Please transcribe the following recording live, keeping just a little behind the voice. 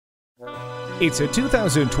It's a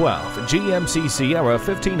 2012 GMC Sierra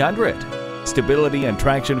 1500. Stability and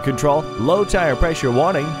traction control, low tire pressure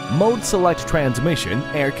warning, mode select transmission,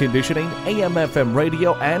 air conditioning, AM/FM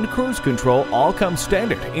radio, and cruise control all come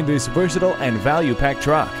standard in this versatile and value-packed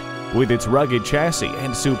truck. With its rugged chassis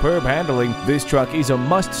and superb handling, this truck is a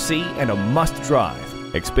must-see and a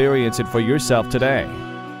must-drive. Experience it for yourself today.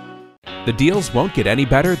 The deals won't get any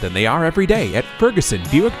better than they are every day at Ferguson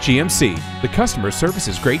Buick GMC. The customer service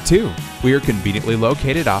is great too. We are conveniently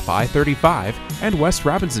located off I-35 and West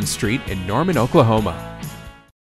Robinson Street in Norman, Oklahoma.